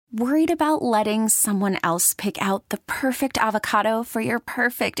Worried about letting someone else pick out the perfect avocado for your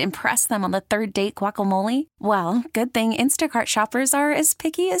perfect impress them on the third date guacamole? Well, good thing Instacart shoppers are as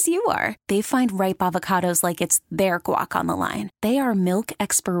picky as you are. They find ripe avocados like it's their guac on the line. They are milk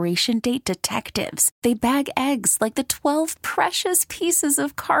expiration date detectives. They bag eggs like the 12 precious pieces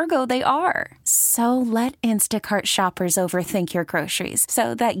of cargo they are. So let Instacart shoppers overthink your groceries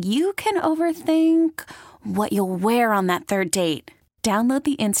so that you can overthink what you'll wear on that third date. Download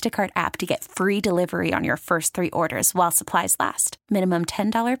the Instacart app to get free delivery on your first 3 orders while supplies last. Minimum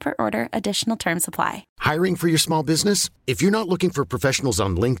 $10 per order. Additional terms apply. Hiring for your small business? If you're not looking for professionals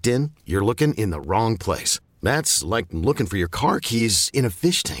on LinkedIn, you're looking in the wrong place. That's like looking for your car keys in a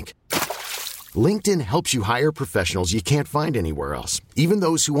fish tank. LinkedIn helps you hire professionals you can't find anywhere else, even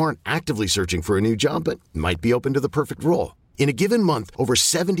those who aren't actively searching for a new job but might be open to the perfect role. In a given month, over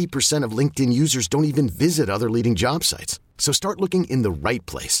 70% of LinkedIn users don't even visit other leading job sites. So start looking in the right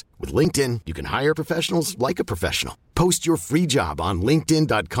place. With LinkedIn, you can hire professionals like a professional. Post your free job on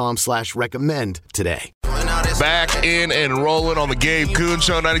linkedin.com/recommend today. Back in and rolling on the Gabe Kuhn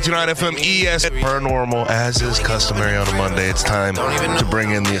Show, 92.9 FM ES. Per normal, as is customary on a Monday, it's time to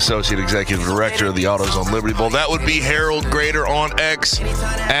bring in the Associate Executive Director of the AutoZone Liberty Bowl. That would be Harold Graeter on X,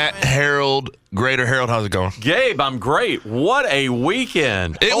 at Harold Graeter. Harold, how's it going? Gabe, I'm great. What a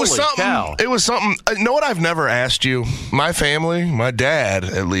weekend. It was Holy something. Cow. It was something. You know what I've never asked you? My family, my dad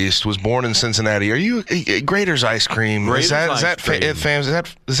at least, was born in Cincinnati. Are you Graeter's Ice Cream? Graeter's Ice Cream.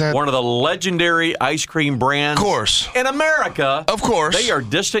 Is that one of the legendary ice cream brands? Of course. In America. Of course. They are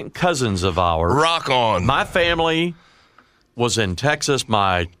distant cousins of ours. Rock on. My family was in Texas.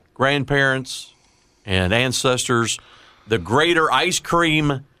 My grandparents and ancestors, the Graeter ice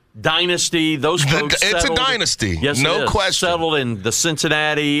cream dynasty, those folks it's settled, a dynasty. Yes, no question. Settled in the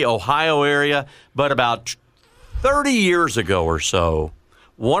Cincinnati, Ohio area. But about 30 years ago or so,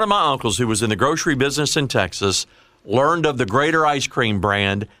 one of my uncles who was in the grocery business in Texas learned of the Graeter ice cream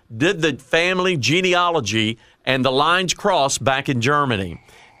brand, did the family genealogy, and the lines crossed back in Germany.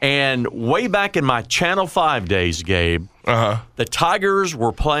 And way back in my Channel 5 days, Gabe, the Tigers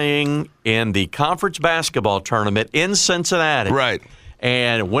were playing in the conference basketball tournament in Cincinnati. Right.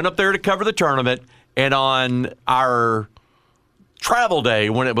 And went up there to cover the tournament. And on our travel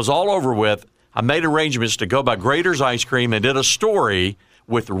day, when it was all over with, I made arrangements to go by Graeter's Ice Cream and did a story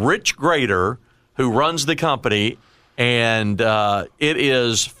with Rich Graeter, who runs the company. And it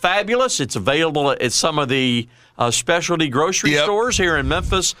is fabulous. It's available at some of the specialty grocery stores here in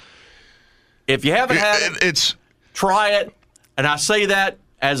Memphis. If you haven't had it, try it. And I say that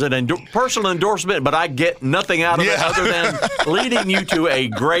as an personal endorsement, but I get nothing out of it other than leading you to a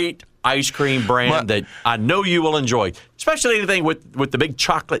great ice cream brand that I know you will enjoy, especially anything with the big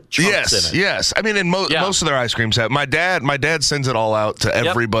chocolate chunks in it. Yes. I mean, most of their ice creams have. My dad sends it all out to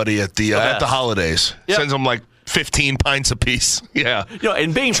everybody at the holidays. Sends them like 15 pints apiece. Yeah. You know,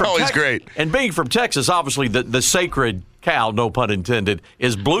 and being from always great. And being from Texas, obviously the sacred cow, no pun intended,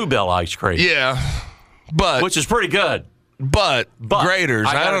 is Bluebell ice cream. Yeah. Which is pretty good. But Graeter's,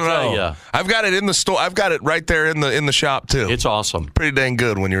 I don't know. I've got it in the store. I've got it right there in the shop too. It's awesome. Pretty dang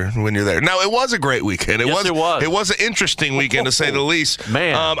good when you're there. Now it was a great weekend. It was. It was an interesting weekend to say the least.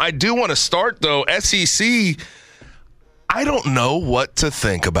 Man, I do want to start though. SEC. I don't know what to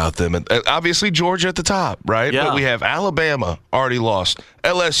think about them. Obviously Georgia at the top, right? Yeah. But we have Alabama already lost.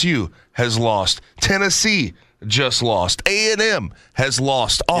 LSU has lost. Tennessee just lost. A&M has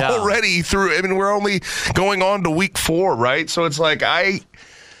lost already through. I mean, we're only going on to week 4, right? So it's like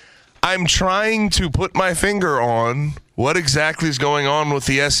I'm trying to put my finger on what exactly is going on with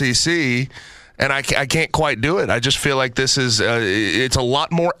the SEC, and I can't quite do it. I just feel like this is it's a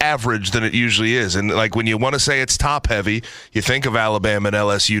lot more average than it usually is. And like when you want to say it's top heavy, you think of Alabama and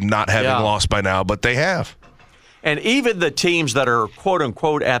LSU not having lost by now, but they have. And even the teams that are quote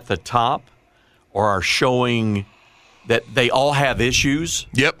unquote at the top or are showing that they all have issues.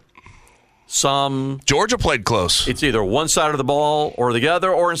 Yep. Georgia played close. It's either one side of the ball or the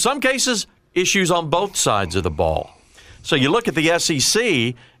other, or in some cases, issues on both sides of the ball. So you look at the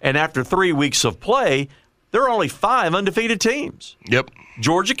SEC, and after 3 weeks of play, there are only 5 undefeated teams. Yep.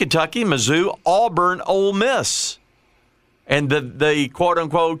 Georgia, Kentucky, Mizzou, Auburn, Ole Miss. And the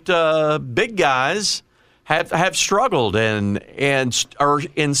quote-unquote big guys have struggled and are,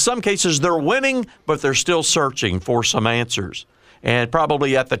 in some cases, they're winning, but they're still searching for some answers. And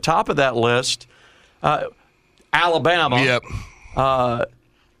probably at the top of that list, Alabama. Yep.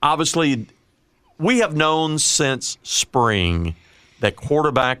 Obviously, we have known since spring that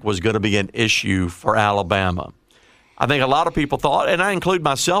quarterback was going to be an issue for Alabama. I think a lot of people thought, and I include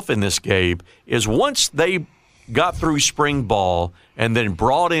myself in this, Gabe, is once they got through spring ball and then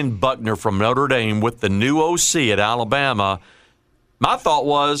brought in Buckner from Notre Dame with the new OC at Alabama, my thought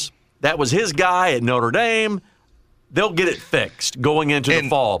was that was his guy at Notre Dame. They'll get it fixed going into the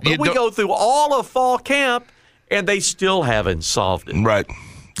fall. But we go through all of fall camp, and they still haven't solved it. Right.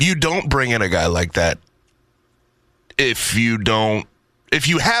 You don't bring in a guy like that if you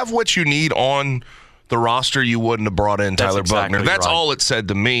have what you need on the roster, you wouldn't have brought in Tyler Buckner. That's right. All it said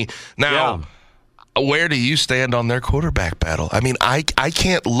to me. Now, where do you stand on their quarterback battle? I mean, I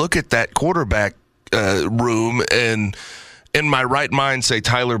can't look at that quarterback room and in my right mind say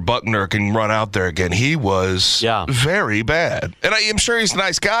Tyler Buckner can run out there again. He was very bad. And I am sure he's a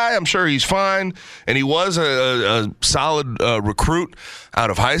nice guy. I'm sure he's fine. And he was a solid recruit out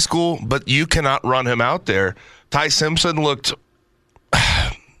of high school, but you cannot run him out there. Ty Simpson looked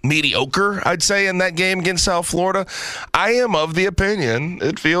mediocre, I'd say, in that game against South Florida. I am of the opinion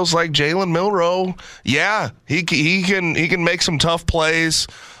it feels like Jalen Milroe, he can make some tough plays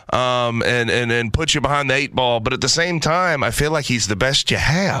and put you behind the 8 ball, but at the same time, I feel like he's the best you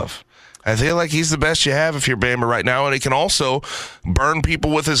have. I feel like he's the best you have if you're Bama right now, and he can also burn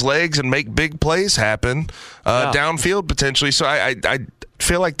people with his legs and make big plays happen downfield potentially. So I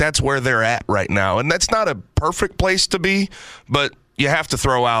feel like that's where they're at right now, and that's not a perfect place to be, but you have to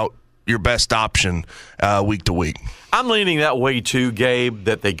throw out your best option week to week. I'm leaning that way too, Gabe,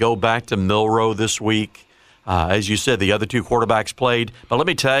 that they go back to Milroe this week. As you said, the other 2 quarterbacks played. But let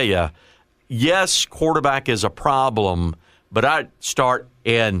me tell you, yes, quarterback is a problem, but I start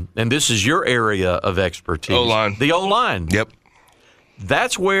in, and this is your area of expertise. O-line. The O-line. Yep.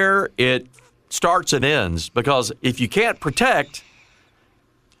 That's where it starts and ends, because if you can't protect,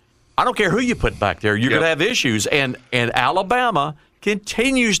 I don't care who you put back there, you're going to have issues. And Alabama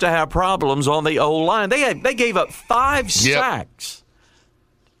continues to have problems on the O-line. They gave up 5 sacks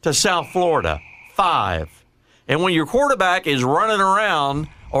to South Florida. 5. And when your quarterback is running around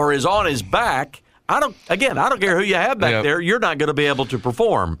or is on his back, I don't care who you have back there, you're not going to be able to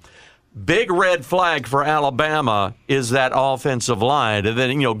perform. Big red flag for Alabama is that offensive line. And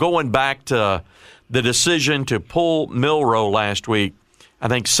then, going back to the decision to pull Milroe last week, I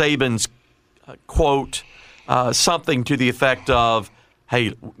think Saban's quote something to the effect of,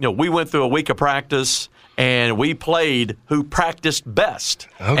 hey, we went through a week of practice and we played who practiced best.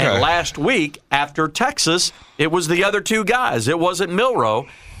 Okay. And last week after Texas, it was the other 2 guys. It wasn't Milroe.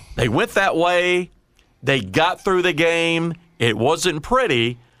 They went that way. They got through the game. It wasn't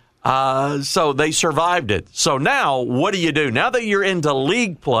pretty, so they survived it. So now what do you do? Now that you're into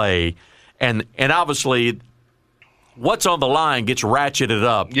league play, and obviously what's on the line gets ratcheted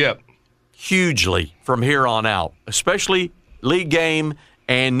up hugely from here on out, especially league game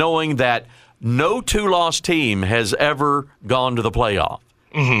and knowing that no 2-loss team has ever gone to the playoff.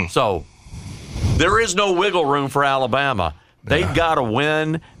 Mm-hmm. So there is no wiggle room for Alabama. They've got to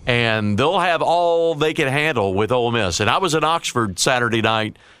win, and they'll have all they can handle with Ole Miss. And I was in Oxford Saturday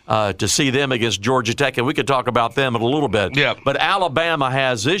night to see them against Georgia Tech, and we could talk about them in a little bit. Yeah. But Alabama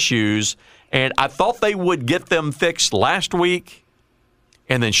has issues, and I thought they would get them fixed last week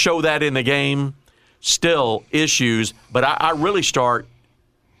and then show that in the game. Still issues, but I really start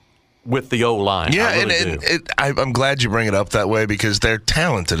with the O-line. Yeah, really I'm glad you bring it up that way because they're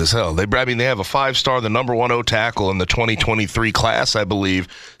talented as hell. They have a 5-star, the number 1 O tackle in the 2023 class, I believe,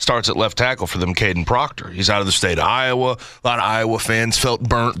 starts at left tackle for them, Caden Proctor. He's out of the state of Iowa. A lot of Iowa fans felt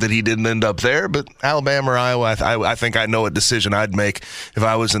burnt that he didn't end up there, but Alabama or Iowa, I think I know a decision I'd make if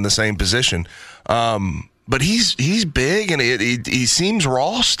I was in the same position. But he's big, and he seems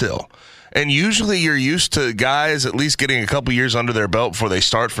raw still. And usually you're used to guys at least getting a couple years under their belt before they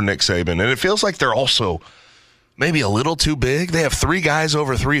start for Nick Saban. And it feels like they're also maybe a little too big. They have 3 guys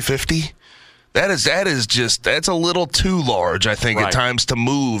over 350. That's a little too large, I think, at times to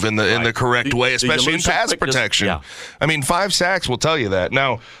move in the correct way, especially in pass protection. Yeah. I mean, 5 sacks will tell you that.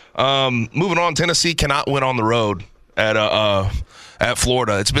 Now, moving on, Tennessee cannot win on the road at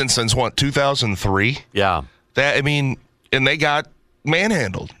Florida. It's been since 2003. Yeah. And they got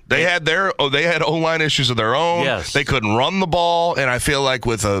manhandled. They had O-line issues of their own. Yes. They couldn't run the ball, and I feel like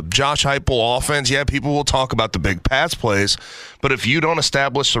with a Josh Heupel offense, people will talk about the big pass plays, but if you don't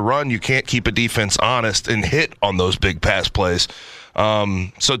establish the run, you can't keep a defense honest and hit on those big pass plays.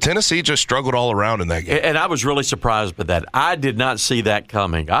 So Tennessee just struggled all around in that game. And I was really surprised by that. I did not see that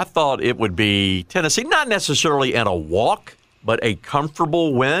coming. I thought it would be Tennessee, not necessarily in a walk, but a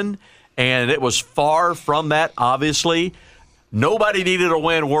comfortable win, and it was far from that, obviously. Nobody needed a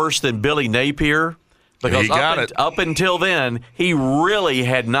win worse than Billy Napier because up until then, he really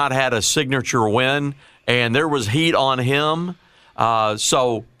had not had a signature win, and there was heat on him.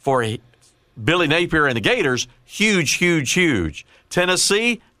 So for Billy Napier and the Gators, huge, huge, huge.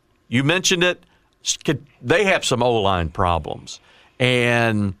 Tennessee, you mentioned it, they have some O-line problems.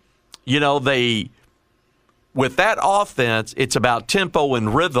 And, with that offense, it's about tempo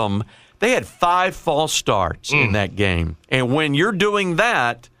and rhythm. They had 5 false starts in that game. And when you're doing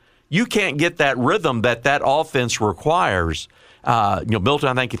that, you can't get that rhythm that offense requires. Milton,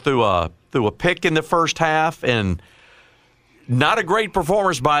 I think he threw a pick in the first half, and not a great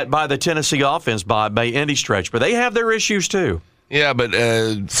performance by the Tennessee offense by any stretch. But they have their issues too. Yeah, but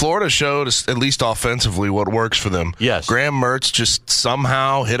Florida showed us, at least offensively, what works for them. Yes. Graham Mertz just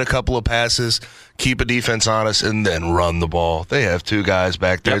somehow hit a couple of passes, keep a defense honest, and then run the ball. They have 2 guys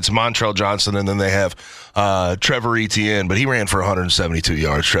back there. Yep. It's Montrell Johnson, and then they have Trevor Etienne, but he ran for 172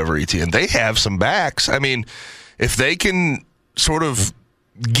 yards, Trevor Etienne. They have some backs. I mean, if they can sort of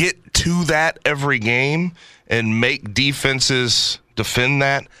get to that every game and make defenses defend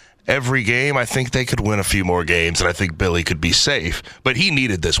that every game, I think they could win a few more games, and I think Billy could be safe. But he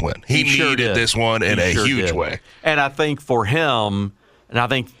needed this win. He needed this one in a huge way. And I think for him, and I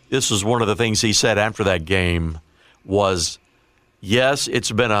think this is one of the things he said after that game, was, yes,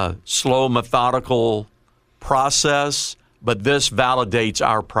 it's been a slow, methodical process, but this validates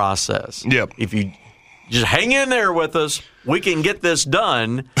our process. Yep. If you just hang in there with us, we can get this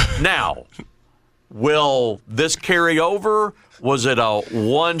done. Now, will this carry over? Was it a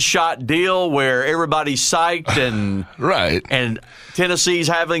one-shot deal where everybody's psyched and right, and Tennessee's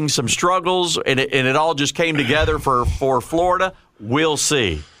having some struggles and it all just came together for Florida? We'll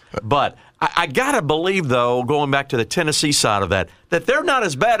see. But I got to believe, though, going back to the Tennessee side of that they're not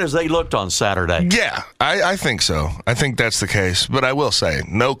as bad as they looked on Saturday. Yeah, I think so. I think that's the case. But I will say,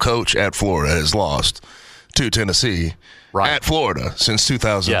 no coach at Florida has lost to Tennessee at Florida since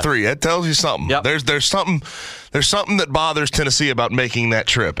 2003. That tells you something. Yep. There's something that bothers Tennessee about making that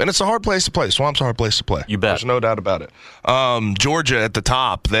trip. And it's a hard place to play. Swamp's a hard place to play. You bet. There's no doubt about it. Georgia at the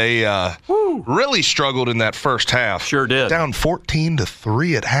top, they really struggled in that first half. Sure did. Down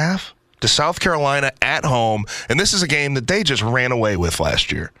 14-3 at half to South Carolina at home. And this is a game that they just ran away with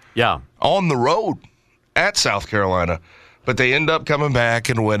last year. Yeah. On the road at South Carolina. But they end up coming back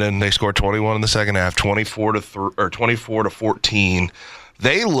and winning. They scored 21 in the second half, 24-14.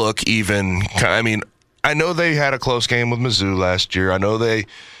 They look even. I mean, I know they had a close game with Mizzou last year. I know they,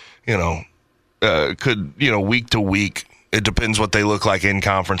 could, week to week. It depends what they look like in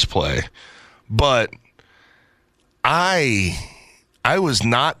conference play. But I was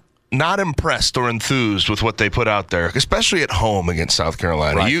not impressed or enthused with what they put out there, especially at home against South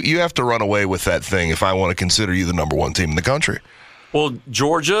Carolina. Right. You have to run away with that thing if I want to consider you the number 1 team in the country. Well,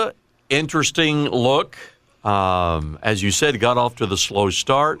 Georgia, interesting look. As you said, got off to the slow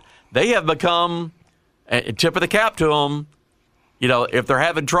start. They have become, tip of the cap to them, if they're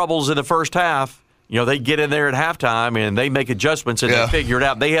having troubles in the first half, they get in there at halftime and they make adjustments and they figure it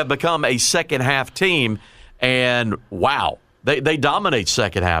out. They have become a second-half team, and wow. They dominate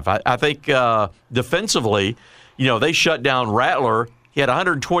second half. I think defensively, they shut down Rattler. He had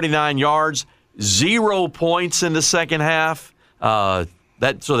 129 yards, 0 points in the second half. So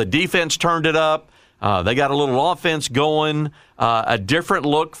the defense turned it up. They got a little offense going, a different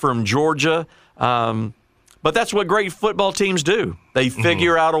look from Georgia. But that's what great football teams do. They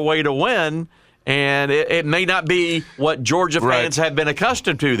figure out a way to win, and it may not be what Georgia fans have been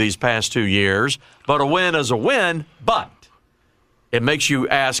accustomed to these past 2 years, but a win is a win. But it makes you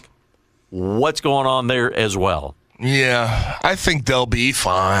ask, what's going on there as well? Yeah, I think they'll be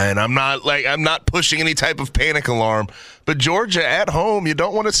fine. I'm not pushing any type of panic alarm. But Georgia at home, you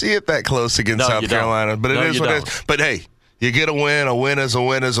don't want to see it that close against South Carolina. But it is what it is. But hey, you get a win. A win is a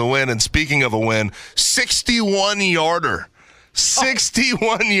win is a win. And speaking of a win, 61-yarder.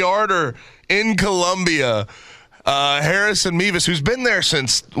 61-yarder in Columbia. Harrison Mevis, who's been there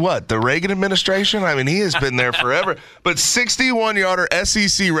since, the Reagan administration? I mean, he has been there forever. But 61-yarder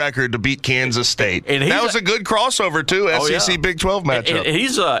SEC record to beat Kansas State. And that was a good crossover, too, SEC Big 12 matchup. And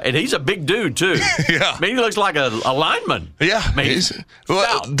he's a big dude, too. Yeah. I mean, he looks like a lineman. Yeah. I mean,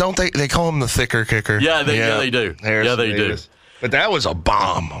 don't they call him the thicker kicker? Yeah, they do. Harrison they Mevis. Do. But that was a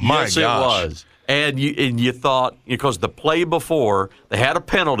bomb. My gosh. Yes, it was. And you thought, because the play before, they had a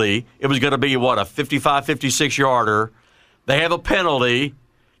penalty. It was going to be, a 55, 56-yarder. They have a penalty.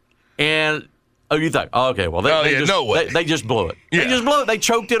 And, you thought, okay, well, they just blew it. Yeah. They just blew it. They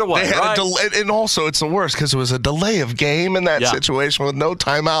choked it away, they had right? a delay, and also, it's the worst because it was a delay of game in that situation with no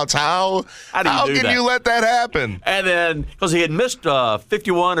timeouts. How can you let that happen? And then, because he had missed a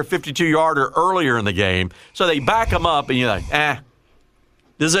 51 or 52-yarder earlier in the game, so they back him up, and you're like,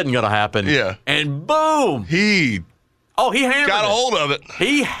 this isn't going to happen. Yeah. And boom. He hammered it. Got a hold of it.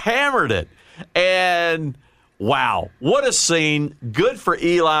 He hammered it. And, wow, what a scene. Good for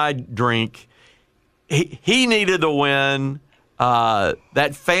Eli Drink. He needed the win.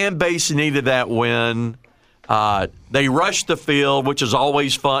 That fan base needed that win. They rushed the field, which is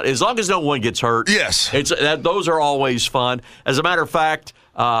always fun, as long as no one gets hurt. Yes. Those are always fun. As a matter of fact,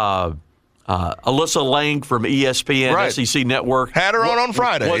 Alyssa Lang from ESPN, SEC Network. Had her on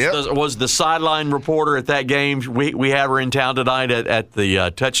Friday. Was the sideline reporter at that game. We had her in town tonight at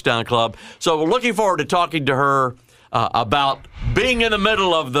the Touchdown Club. So we're looking forward to talking to her about being in the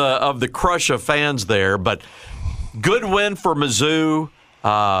middle of the crush of fans there. But good win for Mizzou.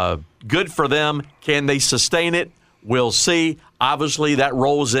 Good for them. Can they sustain it? We'll see. Obviously, that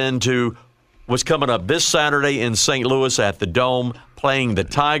rolls into what's coming up this Saturday in St. Louis at the Dome, playing the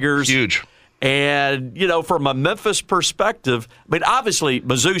Tigers. Huge. And, from a Memphis perspective, obviously,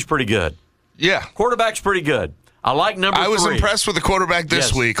 Mizzou's pretty good. Yeah. Quarterback's pretty good. I like number 3. I was impressed with the quarterback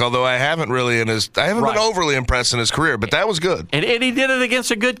this week, although I haven't been overly impressed in his career, but that was good. And he did it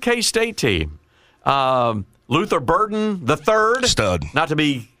against a good K-State team. Luther Burden III. Stud. Not to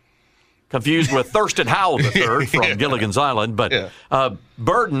be confused with Thurston Howell III from Gilligan's Island, but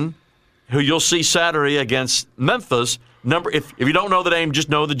Burden, who you'll see Saturday against Memphis, if you don't know the name, just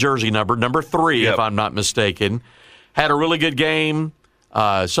know the jersey number 3, if I'm not mistaken, had a really good game.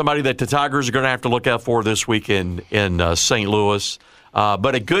 Somebody that the Tigers are going to have to look out for this week in St. Louis.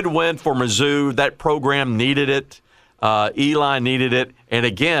 But a good win for Mizzou. That program needed it. Eli needed it. And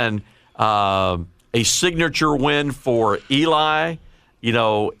again, a signature win for Eli.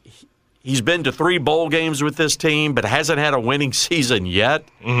 He's been to 3 bowl games with this team, but hasn't had a winning season yet.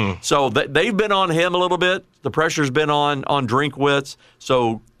 Mm-hmm. So they've been on him a little bit. The pressure's been on Drinkwitz.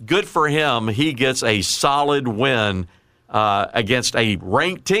 So good for him. He gets a solid win against a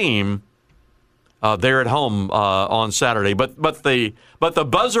ranked team there at home on Saturday. But the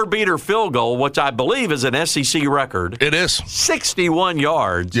buzzer beater field goal, which I believe is an SEC record. It is 61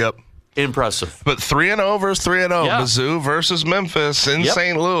 yards. Yep. Impressive. But 3-0 versus 3-0. Yeah. Mizzou versus Memphis in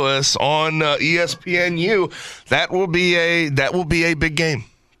St. Louis on ESPNU. That will be a big game.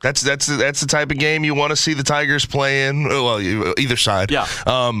 That's the type of game you want to see the Tigers play in. Well, either side. Yeah.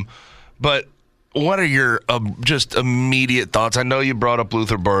 But what are your just immediate thoughts? I know you brought up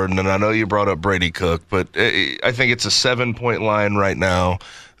Luther Burden, and I know you brought up Brady Cook, but I think it's a 7-point line right now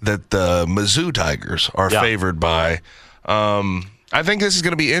that the Mizzou Tigers are favored by. I think this is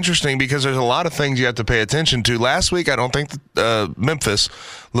going to be interesting because there's a lot of things you have to pay attention to. Last week, I don't think Memphis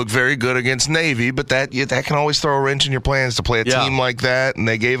looked very good against Navy, but that can always throw a wrench in your plans to play a team like that, and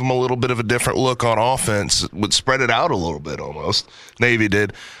they gave them a little bit of a different look on offense, would spread it out a little bit almost. Navy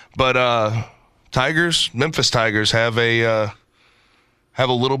did. But Memphis Tigers have a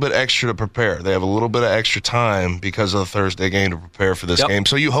little bit extra to prepare. They have a little bit of extra time because of the Thursday game to prepare for this game.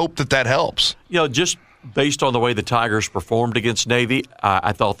 So you hope that helps. Just based on the way the Tigers performed against Navy,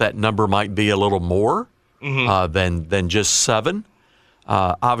 I thought that number might be a little more than just 7.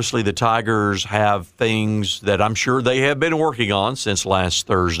 Obviously, the Tigers have things that I'm sure they have been working on since last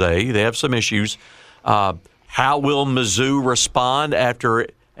Thursday. They have some issues. How will Mizzou respond after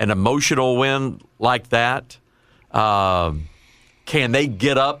an emotional win like that? Can they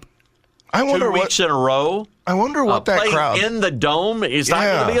get up 2 weeks in a row? I wonder what that crowd in the Dome is not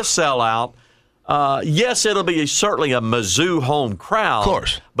going to be a sellout. Yes, it'll be certainly a Mizzou home crowd. Of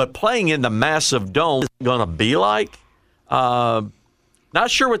course. But playing in the massive Dome is going to be like. Not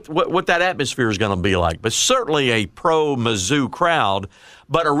sure what that atmosphere is going to be like, but certainly a pro-Mizzou crowd.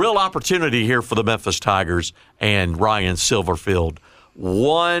 But a real opportunity here for the Memphis Tigers and Ryan Silverfield.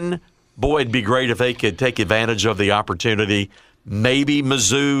 It'd be great if they could take advantage of the opportunity. Maybe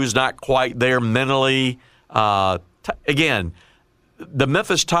Mizzou's not quite there mentally. Again, the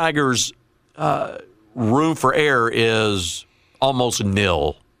Memphis Tigers' room for error is almost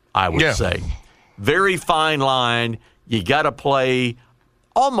nil, I would say. Very fine line. You got to play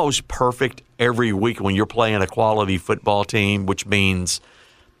almost perfect every week when you're playing a quality football team, which means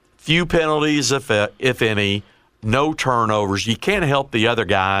few penalties, if any, no turnovers. You can't help the other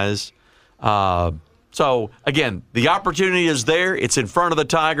guys. So, again, the opportunity is there. It's in front of the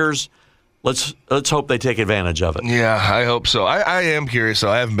Tigers. Let's hope they take advantage of it. Yeah, I hope so. I am curious,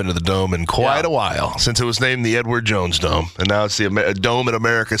 though. I haven't been to the Dome in quite a while, since it was named the Edward Jones Dome, and now it's the Dome at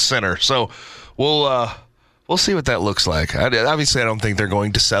America's Center. So we'll see what that looks like. Obviously, I don't think they're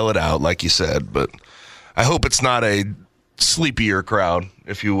going to sell it out, like you said, but I hope it's not a sleepier crowd,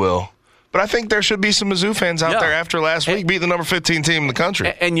 if you will. But I think there should be some Mizzou fans out there after last week beat the number 15 team in the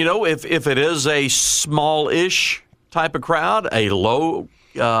country. And if it is a small-ish type of crowd, a low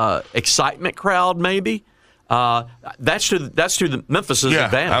excitement crowd maybe, that's to the Memphis's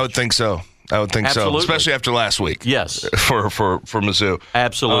advantage. I would think so. I would think Absolutely. so, especially after last week. Yes. For Mizzou.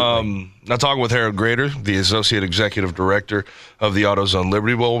 Absolutely. Now talking with Harold Graeter, the Associate Executive Director of the AutoZone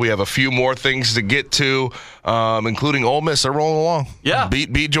Liberty Bowl. We have a few more things to get to, including Ole Miss. They're rolling along. Yeah.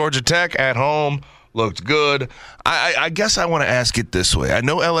 Beat Georgia Tech at home. Looked good. I guess I want to ask it this way. I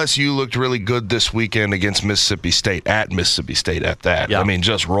know LSU looked really good this weekend against Mississippi State, at that. Yeah. I mean,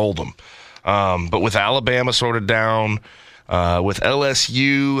 just rolled them. But with Alabama sort of down, with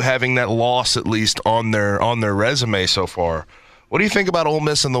LSU having that loss at least on their resume so far, what do you think about Ole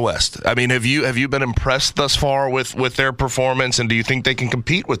Miss in the West? I mean, have you been impressed thus far with their performance, and do you think they can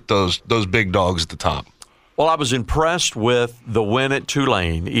compete with those big dogs at the top? Well, I was impressed with the win at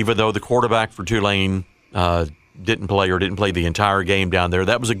Tulane, even though the quarterback for Tulane didn't play the entire game down there.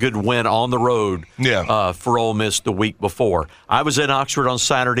 That was a good win on the road for Ole Miss the week before. I was in Oxford on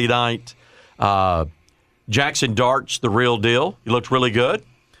Saturday night. Jackson Dart's the real deal. He looked really good.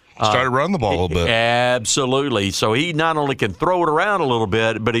 Started running the ball a little bit. Absolutely. So he not only can throw it around a little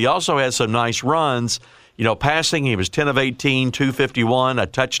bit, but he also has some nice runs. Passing, he was 10 of 18, 251, a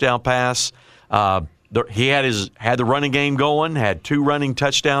touchdown pass. He had the running game going, had 2 running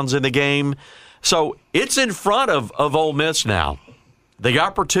touchdowns in the game. So it's in front of Ole Miss now. The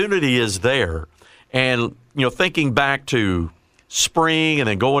opportunity is there. And, thinking back to spring and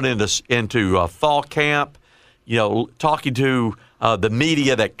then going into fall camp, talking to the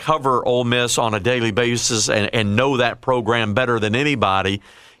media that cover Ole Miss on a daily basis and know that program better than anybody,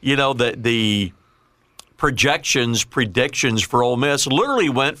 the predictions for Ole Miss literally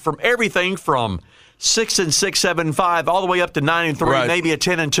went from everything from 6-6, 7-5, all the way up to 9-3, right. Maybe a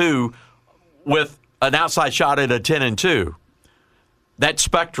 10-2, with an outside shot at a 10-2. That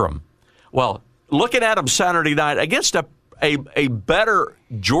spectrum. Well, looking at them Saturday night against a better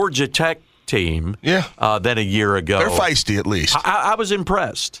Georgia Tech team than a year ago. They're feisty, at least. I was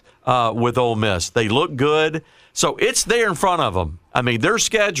impressed with Ole Miss. They look good. So it's there in front of them. I mean, their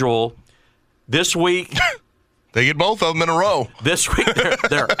schedule this week. They get both of them in a row. This week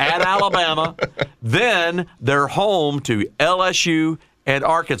they're at Alabama. Then they're home to LSU and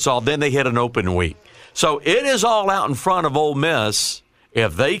Arkansas. Then they hit an open week. So it is all out in front of Ole Miss.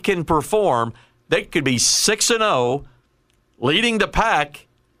 If they can perform, they could be 6-0, leading the pack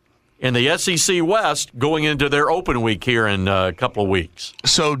in the SEC West going into their open week here in a couple of weeks.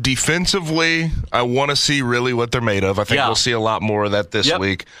 So defensively, I want to see really what they're made of. I think we'll see a lot more of that this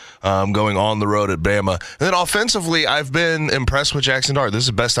week going on the road at Bama. And then offensively, I've been impressed with Jackson Dart. This is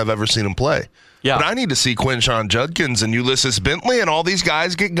the best I've ever seen him play. Yeah. But I need to see Quinshon Judkins and Ulysses Bentley and all these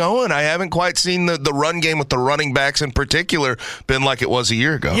guys get going. I haven't quite seen the run game with the running backs in particular been like it was a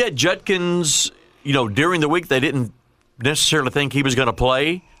year ago. Yeah, Judkins, during the week they didn't necessarily think he was going to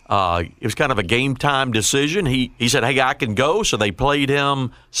play. It was kind of a game-time decision. He said, hey, I can go, so they played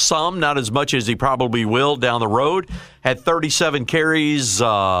him some, not as much as he probably will down the road. Had 37 carries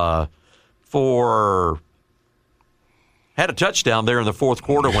had a touchdown there in the fourth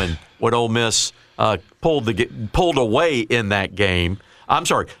quarter when Ole Miss pulled away in that game. I'm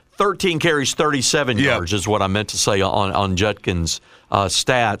sorry, 13 carries, 37 yards is what I meent to say on Judkins'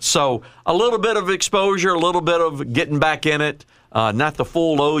 stats. So a little bit of exposure, a little bit of getting back in it. Not the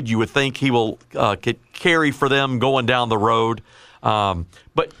full load you would think he will carry for them going down the road.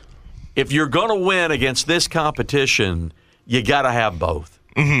 But if you're going to win against this competition, you got to have both.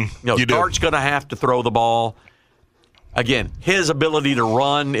 Mm-hmm. Dart's going to have to throw the ball. Again, his ability to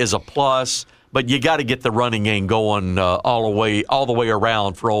run is a plus, but you got to get the running game going all the way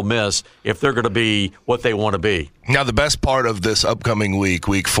around for Ole Miss if they're going to be what they want to be. Now, the best part of this upcoming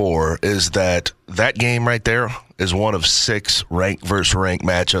week 4, is that game right there is one of 6 ranked versus ranked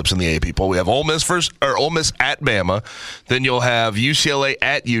matchups in the AP poll. We have Ole Miss at Bama, then you'll have UCLA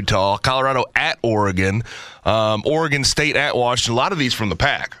at Utah, Colorado at Oregon, Oregon State at Washington. A lot of these from the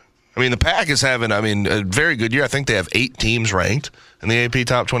Pac. I mean, the Pac is having, a very good year. I think they have 8 teams ranked in the AP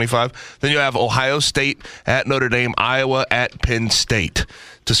Top 25. Then you have Ohio State at Notre Dame, Iowa at Penn State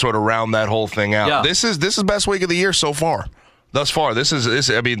to sort of round that whole thing out. Yeah. This is best week of the year so far. Thus far, there's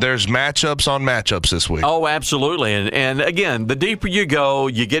matchups on matchups this week. Oh, absolutely. And again, the deeper you go,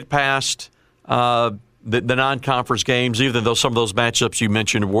 you get past the non-conference games, even though some of those matchups you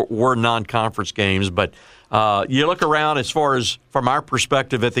mentioned were non-conference games. But you look around as far as from our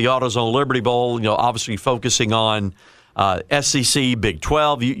perspective at the AutoZone Liberty Bowl, obviously focusing on SEC, Big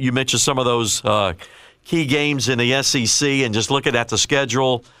 12. You mentioned some of those key games in the SEC, and just looking at the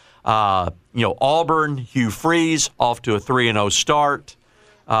schedule, Auburn, Hugh Freeze off to a 3-0 start.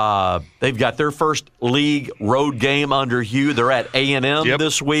 They've got their first league road game under Hugh. They're at A&M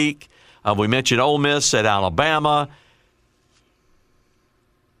this week. We mentioned Ole Miss at Alabama.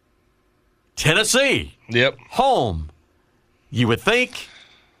 Tennessee. Yep. Home. You would think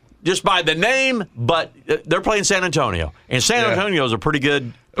just by the name, but they're playing San Antonio. And San Antonio is a pretty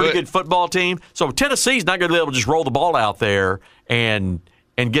good football team. So Tennessee's not going to be able to just roll the ball out there and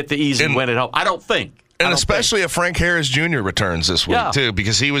get the easy win at home. I don't think. And especially if Frank Harris Jr. returns this week, too,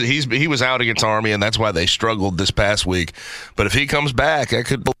 because he was out against Army, and that's why they struggled this past week. But if he comes back, that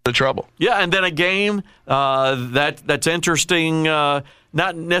could be the trouble. Yeah, and then a game that's interesting,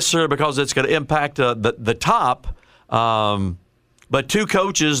 not necessarily because it's going to impact the top, but two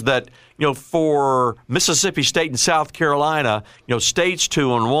coaches that, for Mississippi State and South Carolina, State's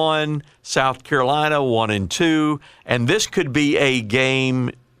 2-1, South Carolina 1-2, and this could be a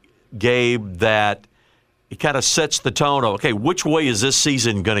game, Gabe, that it kind of sets the tone of, okay, which way is this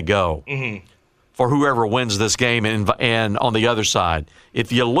season going to go for whoever wins this game and on the other side?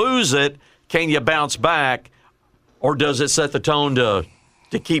 If you lose it, can you bounce back, or does it set the tone to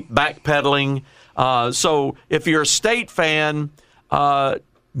keep backpedaling? So if you're a State fan,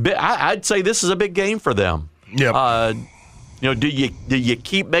 I'd say this is a big game for them. Yep. Do you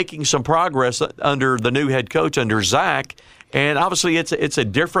keep making some progress under the new head coach, under Zach? And obviously, it's a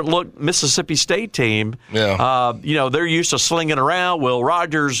different look Mississippi State team. Yeah. They're used to slinging around. Will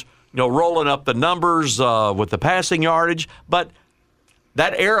Rogers, rolling up the numbers with the passing yardage. But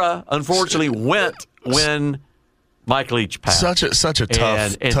that era, unfortunately, went when Mike Leach passed. Such a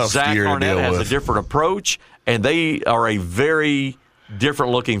tough Zach year Arnett to deal has with. a different approach, and they are a very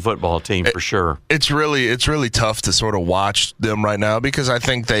different looking football team for sure. It's really tough to sort of watch them right now because I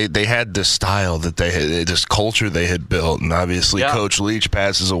think they had this style that they had, this culture they had built, and obviously Coach Leach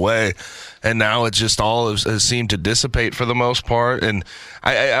passes away, and now it's just all has seemed to dissipate for the most part. And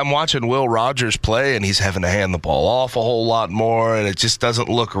I'm watching Will Rogers play, and he's having to hand the ball off a whole lot more, and it just doesn't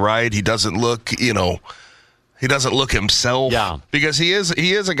look right. He doesn't look, He doesn't look himself because he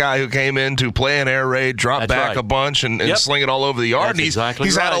is a guy who came in to play an air raid, drop back a bunch, and sling it all over the yard. He's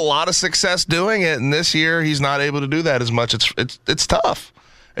had a lot of success doing it, and this year he's not able to do that as much. It's tough.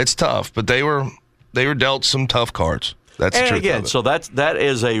 It's tough, but they were dealt some tough cards. That's the truth. And again, so that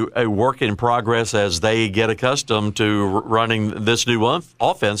is a work in progress as they get accustomed to running this new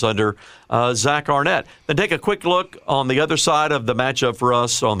offense under Zach Arnett. Then take a quick look on the other side of the matchup for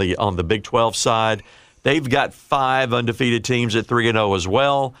us on the Big 12 side. They've got 5 undefeated teams at 3-0 as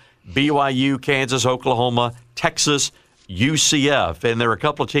well. BYU, Kansas, Oklahoma, Texas, UCF. And there are a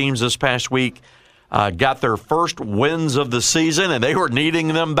couple of teams this past week got their first wins of the season, and they were needing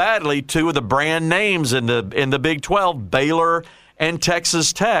them badly. 2 of the brand names in the Big 12, Baylor and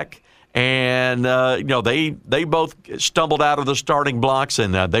Texas Tech. And, they both stumbled out of the starting blocks,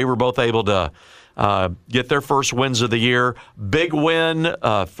 and they were both able to get their first wins of the year. Big win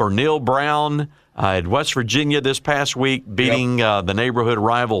for Neil Brown at West Virginia this past week, beating the neighborhood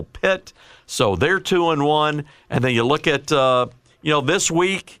rival Pitt. So they're 2-1. And then you look at, this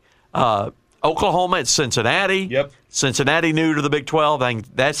week, Oklahoma at Cincinnati. Yep. Cincinnati new to the Big 12. I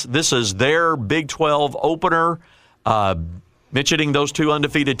think this is their Big 12 opener. Mentioning those 2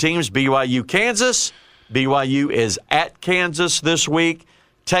 undefeated teams, BYU, Kansas. BYU is at Kansas this week.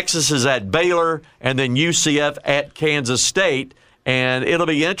 Texas is at Baylor, and then UCF at Kansas State. And it'll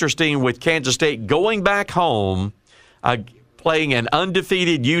be interesting with Kansas State going back home, playing an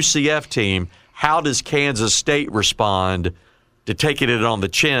undefeated UCF team. How does Kansas State respond to taking it on the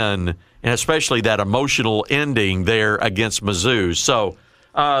chin, and especially that emotional ending there against Mizzou? So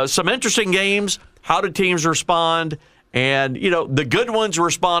some interesting games. How do teams respond? And, the good ones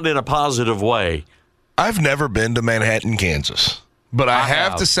respond in a positive way. I've never been to Manhattan, Kansas. But I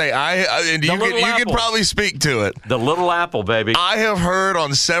have to say, and you can probably speak to it. The Little Apple, baby. I have heard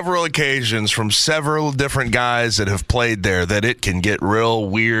on several occasions from several different guys that have played there that it can get real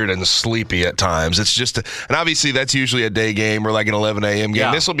weird and sleepy at times. It's just, and obviously that's usually a day game or like an 11 a.m. game.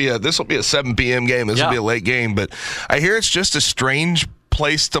 Yeah. This will be a 7 p.m. game. This will be a late game. But I hear it's just a strange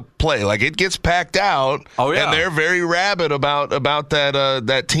place to play. Like, it gets packed out. Oh yeah, and they're very rabid about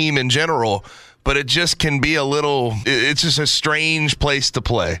that team in general. But it just can be it's just a strange place to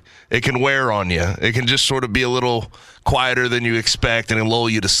play. It can wear on you. It can just sort of be a little quieter than you expect and lull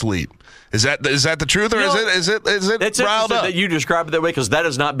you to sleep. Is that the truth, or is it it's riled up? That you describe it that way, because that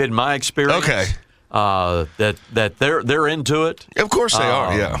has not been my experience. Okay. That they're into it. Of course they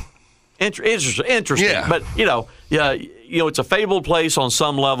are, yeah. Interesting. Yeah. But, it's a fabled place on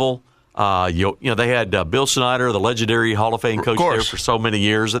some level. They had Bill Snyder, the legendary Hall of Fame coach, there for so many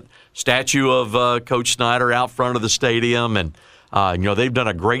years. A statue of Coach Snyder out front of the stadium, and they've done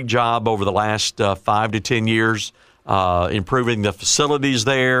a great job over the last 5 to 10 years improving the facilities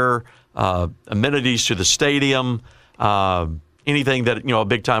there, amenities to the stadium. anything that a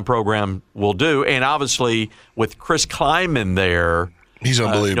big time program will do. And obviously, with Chris Kleiman there, he's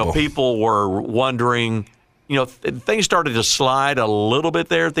unbelievable. People were wondering. Things started to slide a little bit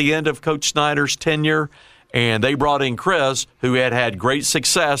there at the end of Coach Snyder's tenure, and they brought in Chris, who had great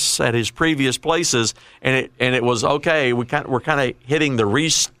success at his previous places, and it was okay. We're kind of hitting the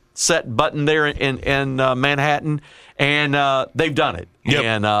reset button there in Manhattan, and they've done it. Yep.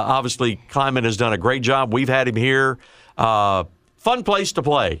 And obviously, Kleiman has done a great job. We've had him here. Fun place to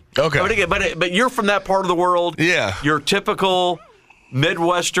play. Okay, but you're from that part of the world. Yeah, you're typical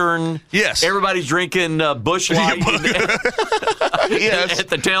Midwestern. Yes. Everybody's drinking Busch Light yes. at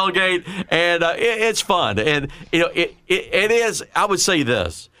the tailgate, and it's fun. And it is. I would say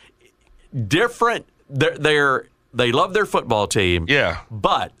this: different. They love their football team. Yeah.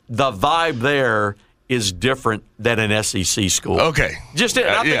 But the vibe there is different than an SEC school. Okay. I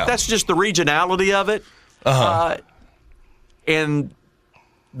think that's just the regionality of it. And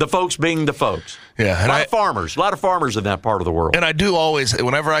the folks being the folks. Yeah. And a lot of farmers in that part of the world. And I do always,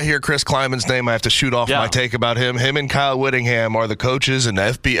 whenever I hear Chris Kleiman's name, I have to shoot off my take about him. Him and Kyle Whittingham are the coaches in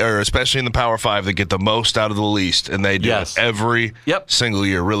the or especially in the Power 5 that get the most out of the least. And they do it every single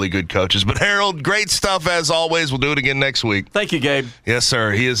year. Really good coaches. But Harold, great stuff as always. We'll do it again next week. Thank you, Gabe. Yes,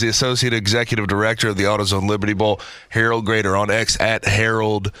 sir. He is the Associate Executive Director of the AutoZone Liberty Bowl. Harold Graeter on X at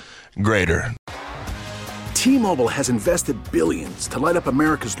Harold Graeter. T-Mobile has invested billions to light up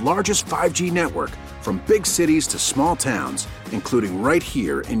America's largest 5G network, from big cities to small towns, including right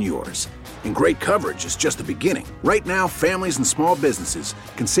here in yours. And great coverage is just the beginning. Right now, families and small businesses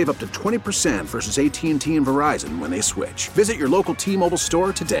can save up to 20% versus AT&T and Verizon when they switch. Visit your local T-Mobile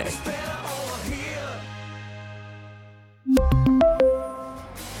store today.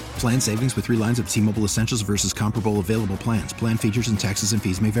 Plan savings with 3 lines of T-Mobile Essentials versus comparable available plans. Plan features and taxes and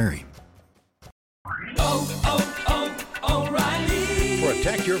fees may vary.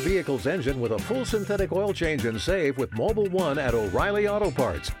 Protect your vehicle's engine with a full synthetic oil change and save with Mobil 1 at O'Reilly Auto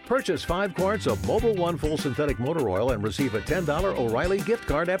Parts. Purchase 5 quarts of Mobil 1 full synthetic motor oil and receive a $10 O'Reilly gift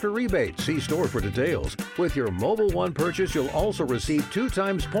card after rebate. See store for details. With your Mobil 1 purchase, you'll also receive 2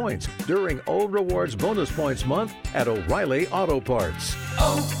 times points during Old Rewards Bonus Points Month at O'Reilly Auto Parts.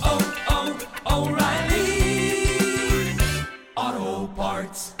 O'Reilly Auto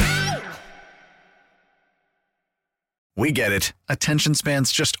Parts. We get it. Attention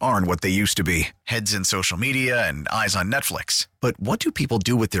spans just aren't what they used to be. Heads in social media and eyes on Netflix. But what do people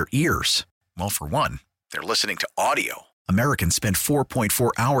do with their ears? Well, for one, they're listening to audio. Americans spend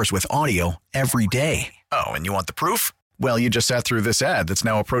 4.4 hours with audio every day. Oh, and you want the proof? Well, you just sat through this ad that's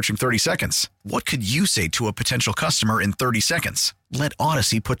now approaching 30 seconds. What could you say to a potential customer in 30 seconds? Let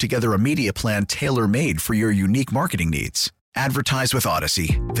Odyssey put together a media plan tailor-made for your unique marketing needs. Advertise with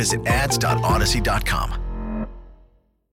Odyssey. Visit ads.odyssey.com.